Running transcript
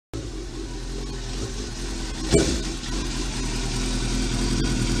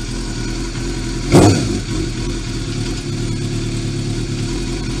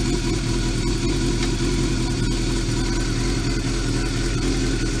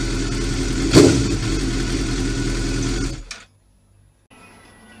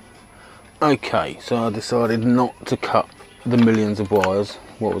Okay, so I decided not to cut the millions of wires.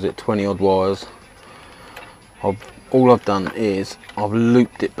 What was it, 20 odd wires. All I've done is I've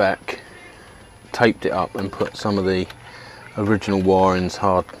looped it back, taped it up and put some of the original wiring's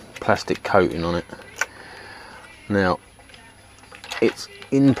hard plastic coating on it. Now it's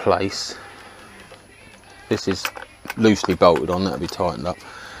in place. This is loosely bolted on, that'll be tightened up.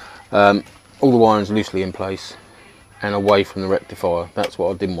 All the wiring's loosely in place and away from the rectifier. That's what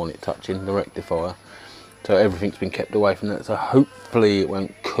I didn't want it touching, the rectifier. So everything's been kept away from that, so hopefully it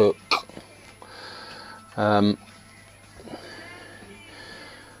won't cook. And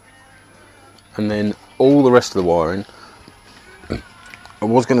then all the rest of the wiring I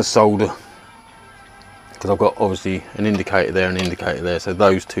was going to solder, because I've got obviously an indicator there and an indicator there, so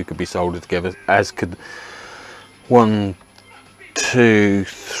those two could be soldered together, as could 1, 2,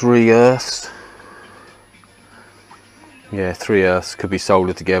 3 earths. Yeah, 3 earths could be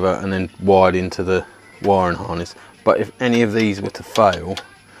soldered together and then wired into the wiring harness. But if any of these were to fail,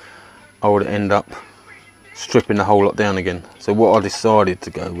 I would end up stripping the whole lot down again. So what I decided to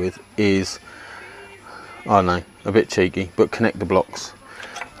go with is, I don't know, a bit cheeky, but connector blocks.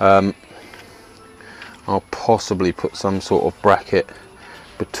 I'll possibly put some sort of bracket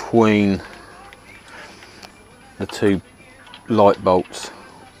between the two light bolts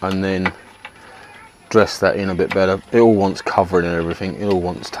and then dress that in a bit better. It all wants covering and everything, it all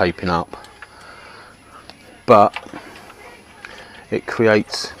wants taping up, but it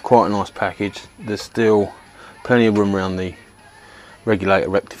creates quite a nice package. There's still plenty of room around the regulator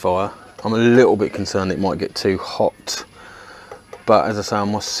rectifier. I'm a little bit concerned it might get too hot, but as I say,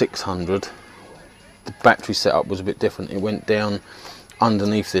 on my 600 the battery setup was a bit different. It went down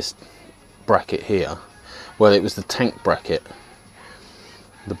underneath this bracket here. Well, it was the tank bracket,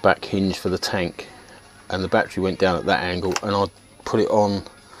 the back hinge for the tank, and the battery went down at that angle, and I put it on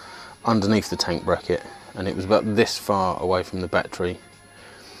underneath the tank bracket, and it was about this far away from the battery,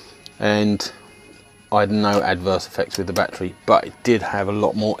 and I had no adverse effects with the battery, but it did have a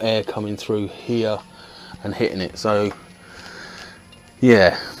lot more air coming through here and hitting it. So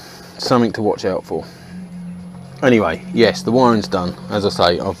yeah, something to watch out for. Anyway, yes, the wiring's done. As I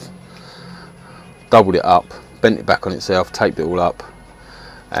say, I've doubled it up, bent it back on itself, taped it all up,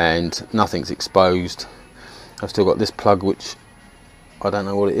 and nothing's exposed. I've still got this plug, which I don't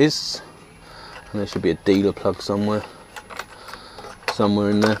know what it is, and there should be a dealer plug somewhere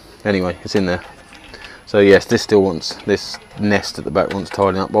in there. Anyway, it's in there. So yes, this still wants, this nest at the back wants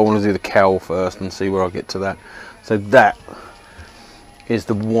tidying up, but I want to do the cowl first and see where I get to that. So that is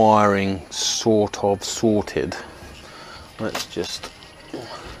the wiring sort of sorted. Let's just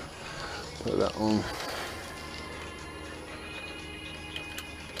put that on.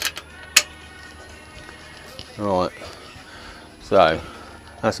 Right, so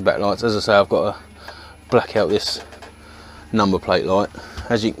that's the back lights. As I say, I've got to black out this number plate light.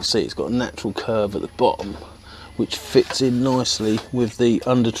 As you can see, it's got a natural curve at the bottom which fits in nicely with the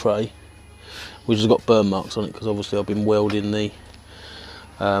under tray, which has got burn marks on it because obviously I've been welding the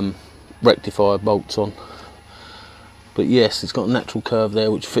rectifier bolts on. But yes, it's got a natural curve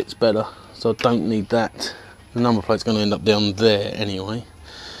there which fits better, so I don't need that. The number plate's going to end up down there anyway,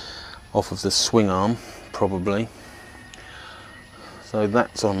 off of the swing arm probably. So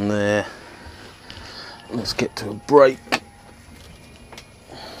that's on there. Let's get to a brake.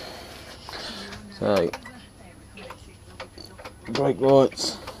 So brake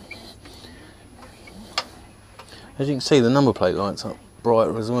lights. As you can see, the number plate lights up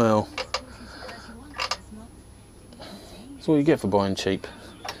brighter as well. That's what you get for buying cheap.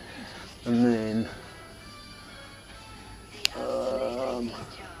 And then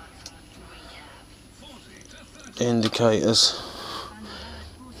indicators.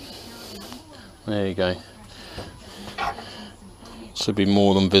 There you go. Should be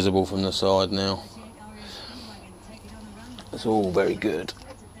more than visible from the side now. It's all very good.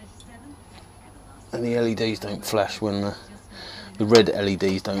 And the LEDs don't flash when the red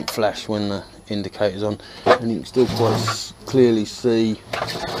LEDs don't flash when the indicator's on. And you can still quite clearly see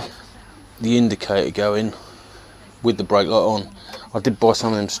the indicator going with the brake light on. I did buy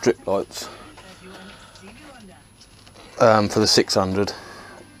some of them strip lights for the 600,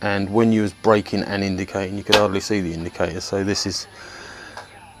 and when you was braking and indicating you could hardly see the indicator, so this is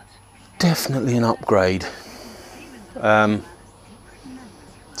definitely an upgrade. So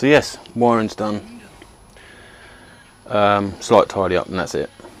yes, wiring's done, slight tidy up and that's it.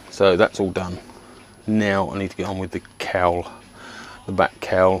 So that's all done. Now I need to get on with the cowl, the back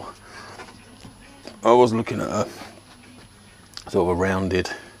cowl. I was looking at a sort of a rounded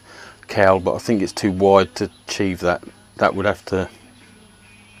cowl, but I think it's too wide to achieve that. That would have to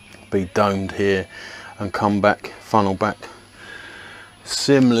be domed here and come back, funnel back,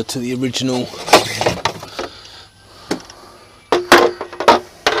 similar to the original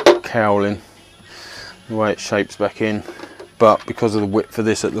cowling, the way it shapes back in. But because of the width for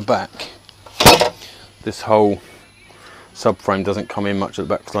this at the back, this whole subframe doesn't come in much at the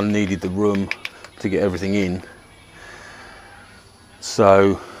back because I needed the room to get everything in.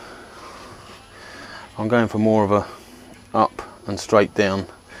 So I'm going for more of a up and straight down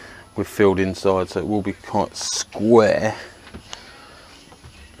with filled inside, so it will be quite square.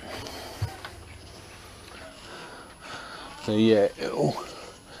 So yeah, it'll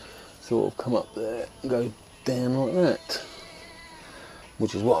sort of come up there and go down like that,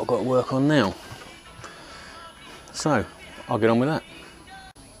 which is what I've got to work on now. So I'll get on with that.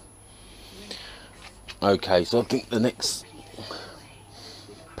 Okay, so I think the next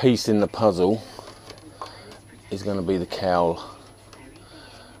piece in the puzzle is going to be the cowl.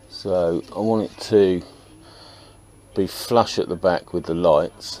 So I want it to be flush at the back with the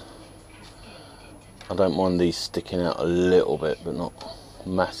lights. I don't mind these sticking out a little bit, but not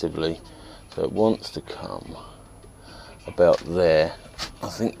massively. So it wants to come about there. I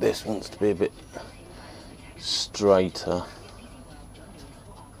think this wants to be a bit straighter.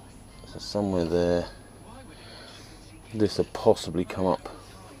 So somewhere there. This will possibly come up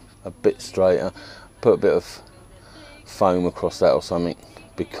a bit straighter. Put a bit of foam across that or something,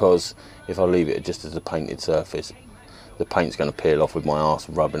 because if I leave it just as a painted surface, the paint's going to peel off with my arse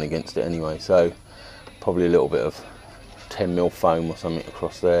rubbing against it anyway. So probably a little bit of 10mm foam or something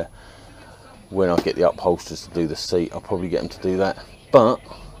across there. When I get the upholsters to do the seat, I'll probably get them to do that. But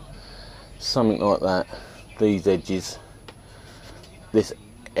something like that, these edges, this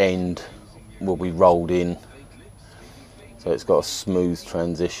end will be rolled in, so it's got a smooth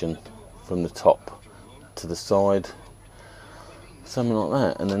transition from the top to the side, something like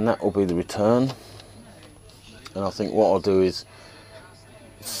that, and then that will be the return. And I think what I'll do is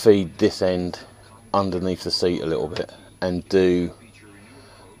feed this end underneath the seat a little bit and do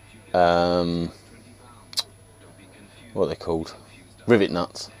what they're called, rivet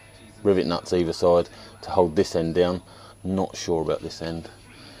nuts either side to hold this end down. Not sure about this end,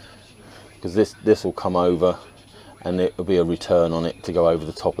 because this will come over and it will be a return on it to go over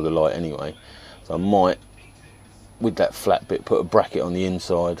the top of the light anyway. So I might, with that flat bit, put a bracket on the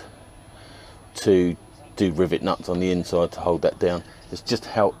inside to do rivet nuts on the inside to hold that down. It's just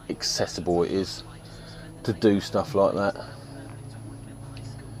how accessible it is to do stuff like that.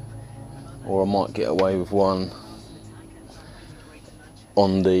 Or I might get away with one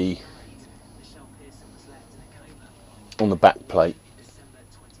on the back plate,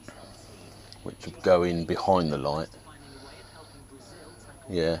 which would go in behind the light.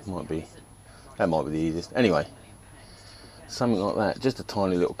 Yeah, that might be the easiest. Anyway, something like that, just a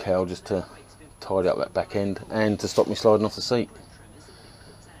tiny little cowl just to tidy up that back end and to stop me sliding off the seat.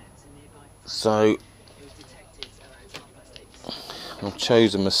 So I've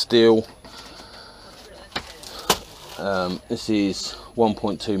chosen a steel. This is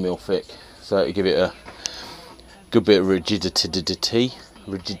 1.2mm thick, so to give it a good bit of rigidity,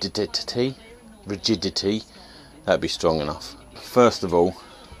 that'd be strong enough. First of all,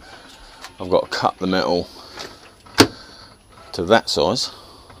 I've got to cut the metal to that size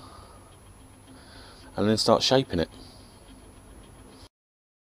and then start shaping it.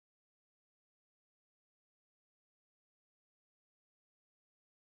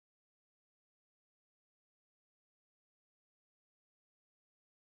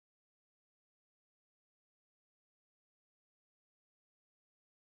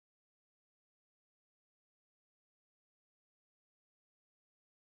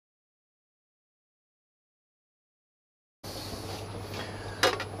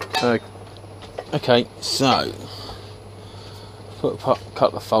 Okay, so put a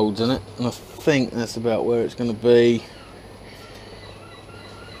couple of folds in it, and I think that's about where it's going to be.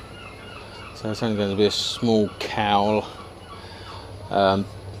 So it's only going to be a small cowl.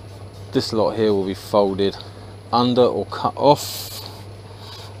 This lot here will be folded under or cut off.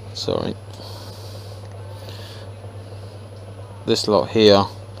 Sorry. This lot here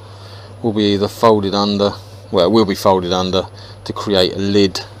will be either folded under, well, it will be folded under to create a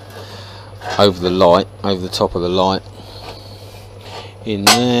lid over the light, over the top of the light, in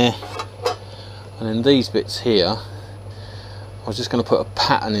there. And then these bits here, I was just going to put a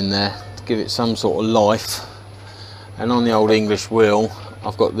pattern in there to give it some sort of life. And on the old English wheel,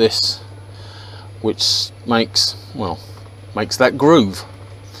 I've got this, which makes that groove.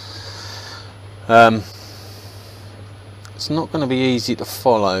 It's not going to be easy to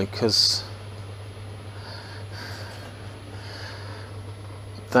follow, because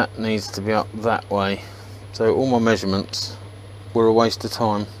that needs to be up that way. So all my measurements were a waste of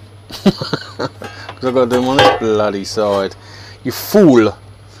time. Because I've got to do them on this bloody side. You fool!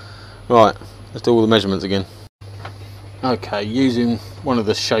 Right, let's do all the measurements again. Okay, using one of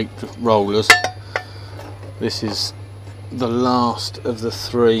the shaped rollers, this is the last of the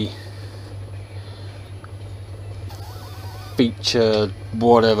 3 feature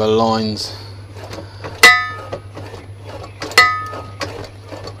whatever lines.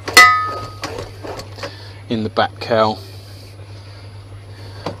 In the back cowl.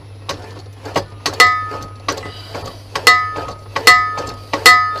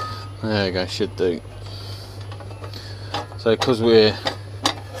 There we go, should do. So because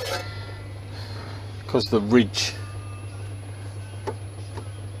the ridge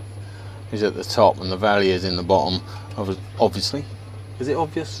is at the top and the valley is in the bottom, obviously, is it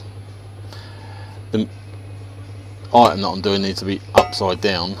obvious? The item that I'm doing needs to be upside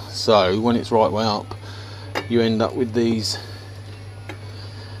down, so when it's right way up, you end up with these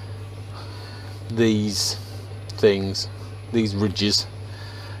things, these ridges,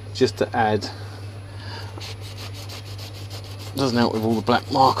 just to add. Doesn't help with all the black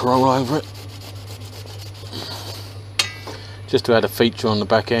marker all over it. Just to add a feature on the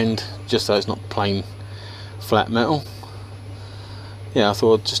back end, just so it's not plain flat metal. Yeah, I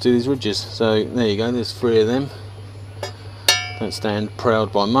thought I'd just do these ridges. So there you go, there's 3 of them. Don't stand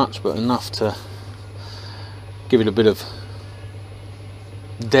proud by much, but enough to give it a bit of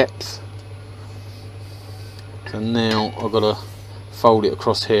depth. So now I've got to fold it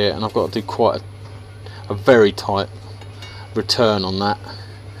across here, and I've got to do quite a very tight return on that,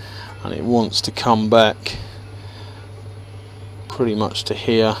 and it wants to come back pretty much to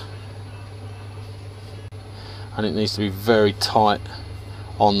here, and it needs to be very tight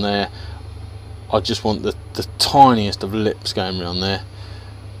on there. I just want the tiniest of lips going around there,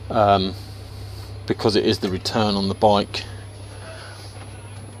 because it is the return on the bike.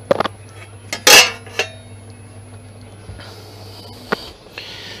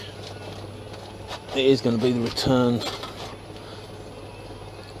 It is going to be the return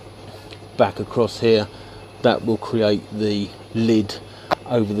back across here that will create the lid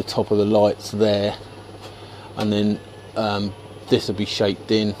over the top of the lights there, and then this will be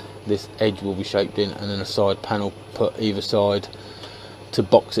shaped in, this edge will be shaped in, and then a side panel put either side to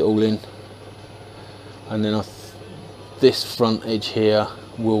box it all in. And then this front edge here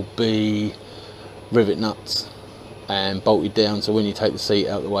will be rivet nuts and bolted down, so when you take the seat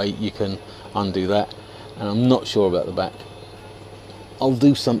out of the way you can undo that. And I'm not sure about the back. I'll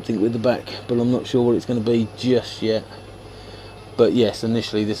do something with the back, but I'm not sure what it's going to be just yet. But yes,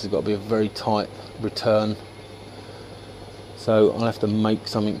 initially this has got to be a very tight return, so I'll have to make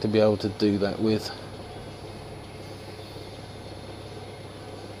something to be able to do that with.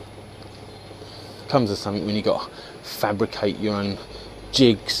 Comes as something when you got to fabricate your own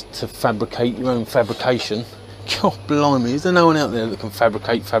jigs to fabricate your own fabrication. God blimey, is there no one out there that can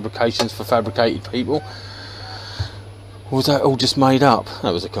fabricate fabrications for fabricated people? Or was that all just made up?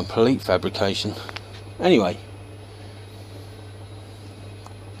 That was a complete fabrication. Anyway,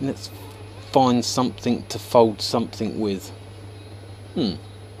 let's find something to fold something with.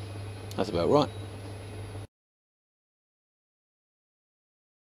 That's about right.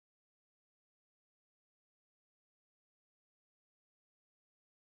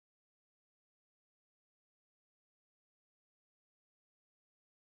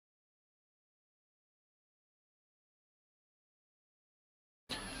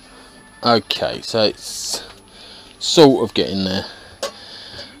 Okay, so it's sort of getting there.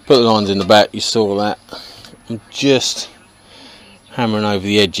 Put the lines in the back, you saw that. I'm just hammering over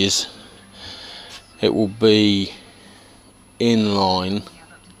the edges. It will be in line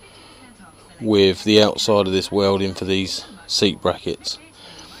with the outside of this welding for these seat brackets.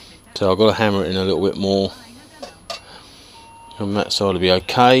 So I've got to hammer it in a little bit more. And that side will be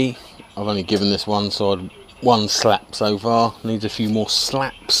okay. I've only given this one side one slap so far. Needs a few more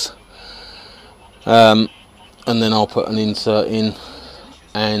slaps. And then I'll put an insert in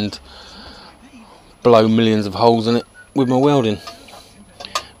and blow millions of holes in it with my welding.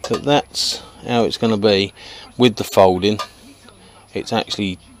 But that's how it's going to be with the folding. It's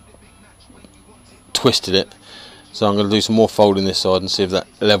actually twisted it, so I'm going to do some more folding this side and see if that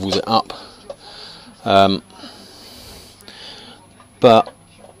levels it up. But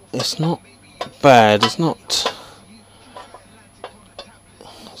it's not bad, it's not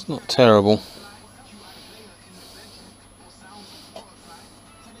terrible.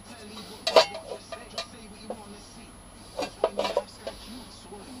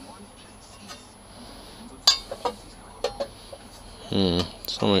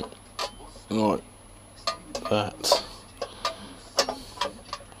 something like that.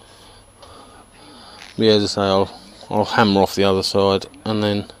 But yeah, as I say, I'll hammer off the other side and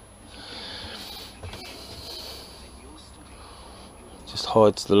then just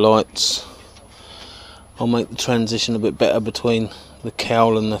hides the lights. I'll make the transition a bit better between the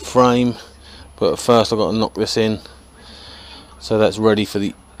cowl and the frame, but at first I've got to knock this in so that's ready for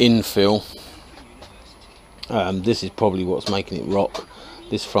the infill. This is probably what's making it rock.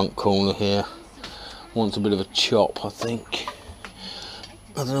 This front corner here wants a bit of a chop, I think.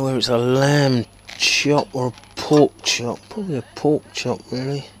 I don't know whether it's a lamb chop or a pork chop. Probably a pork chop,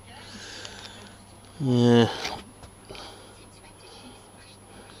 really. Yeah.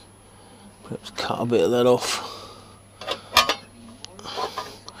 Perhaps cut a bit of that off.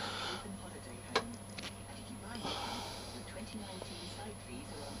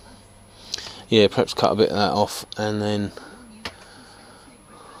 Yeah, perhaps cut a bit of that off and then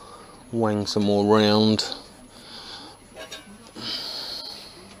wang some more round.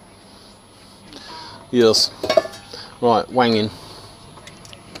 Yes. Right, wanging.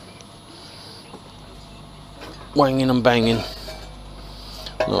 Wanging and banging.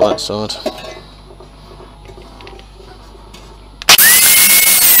 Not that side.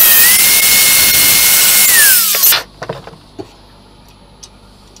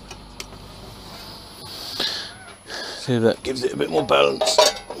 See if that gives it a bit more balance.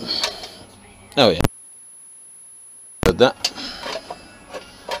 Oh yeah. Heard that.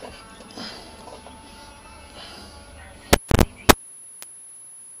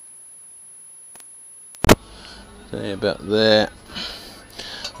 Okay, about there.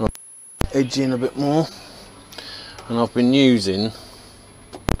 Right. Edge in a bit more. And I've been using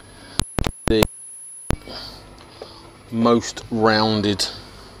the most rounded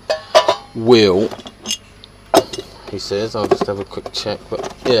wheel, he says. I'll just have a quick check,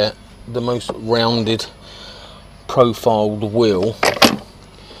 but yeah, the most rounded profiled wheel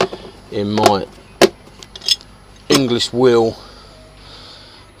in my English wheel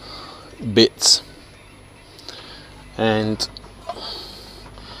bits, and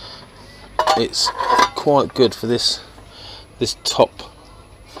it's quite good for this top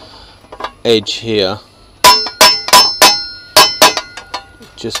edge here.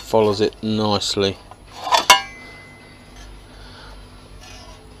 It just follows it nicely.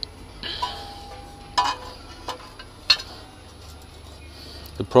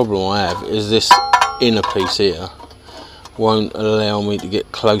 The problem I have is this inner piece here won't allow me to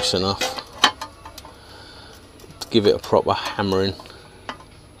get close enough to give it a proper hammering.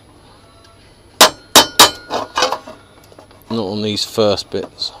 Not on these first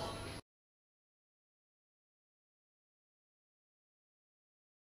bits.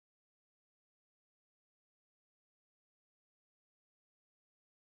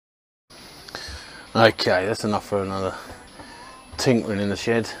 Okay, that's enough for another tinkering in the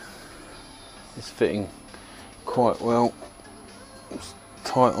shed. It's fitting quite well. It's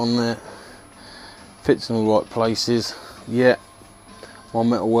tight on there. Fits in all the right places. Yeah, my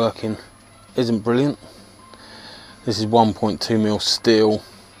metal working isn't brilliant. This is 1.2mm steel.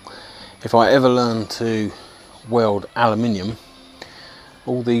 If I ever learn to weld aluminium,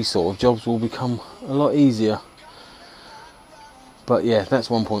 all these sort of jobs will become a lot easier. But yeah, that's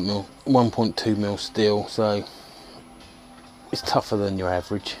 1.2mm steel, so it's tougher than your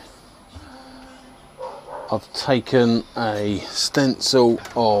average. I've taken a stencil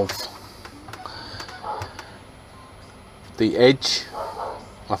of the edge.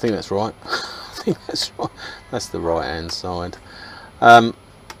 I think that's right. I think that's right. That's the right hand side. I'll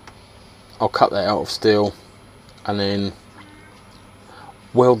cut that out of steel and then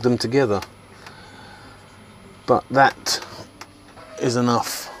weld them together. But that is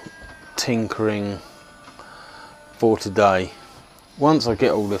enough tinkering for today. Once I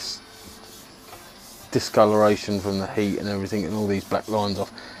get all this discoloration from the heat and everything and all these black lines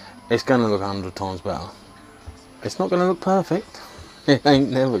off, it's going to look 100 times better. It's not going to look perfect. It ain't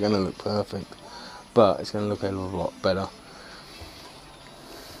never going to look perfect, but it's going to look a lot better.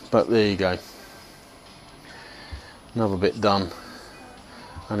 But there you go, another bit done.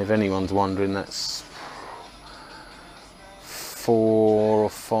 And if anyone's wondering, that's 4 or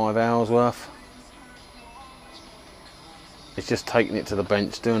 5 hours worth. It's just taking it to the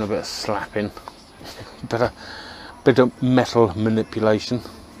bench, doing a bit of slapping, bit of metal manipulation,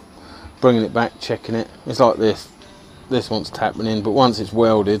 bringing it back, checking it. It's like this wants tapping in, but once it's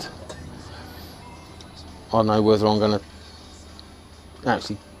welded, I know whether I'm going to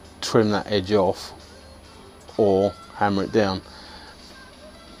actually trim that edge off or hammer it down.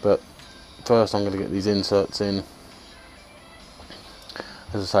 But first I'm going to get these inserts in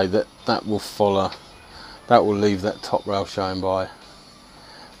as I say, that will follow, that will leave that top rail showing by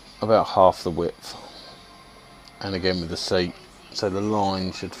about half the width, and again with the seat, so the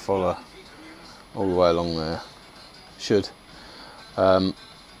line should follow all the way along there, should.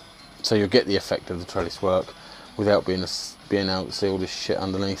 So you'll get the effect of the trellis work without being able to see all this shit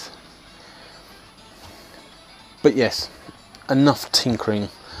underneath. But yes, enough tinkering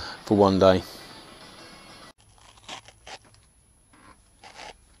for one day.